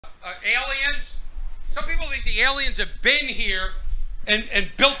Aliens? Some people think the aliens have been here and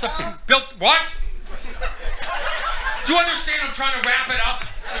built what? Do you understand I'm trying to wrap it up?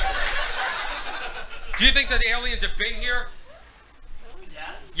 Do you think that the aliens have been here?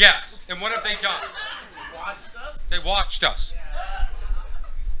 Yes. Yes. And what have they done? They watched us. They watched us.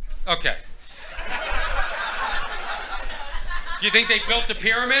 Okay. Do you think they built the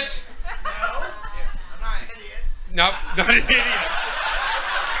pyramids? No. I'm not an idiot. No, not an idiot.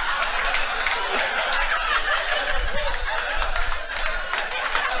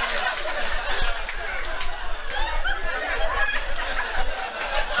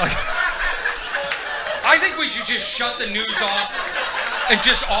 I think we should just shut the news off and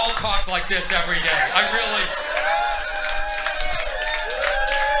just all talk like this every day.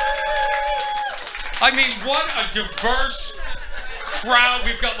 I mean, what a diverse crowd.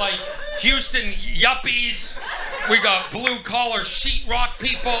 We've got like Houston yuppies. We got blue-collar sheetrock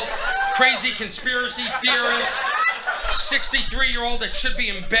people, crazy conspiracy theorists, 63-year-old that should be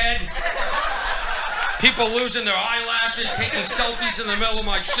in bed, people losing their eyelashes, taking selfies in the middle of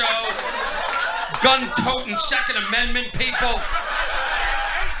my show, gun-toting Second Amendment people.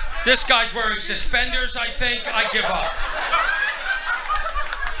 This guy's wearing suspenders, I think. I give up.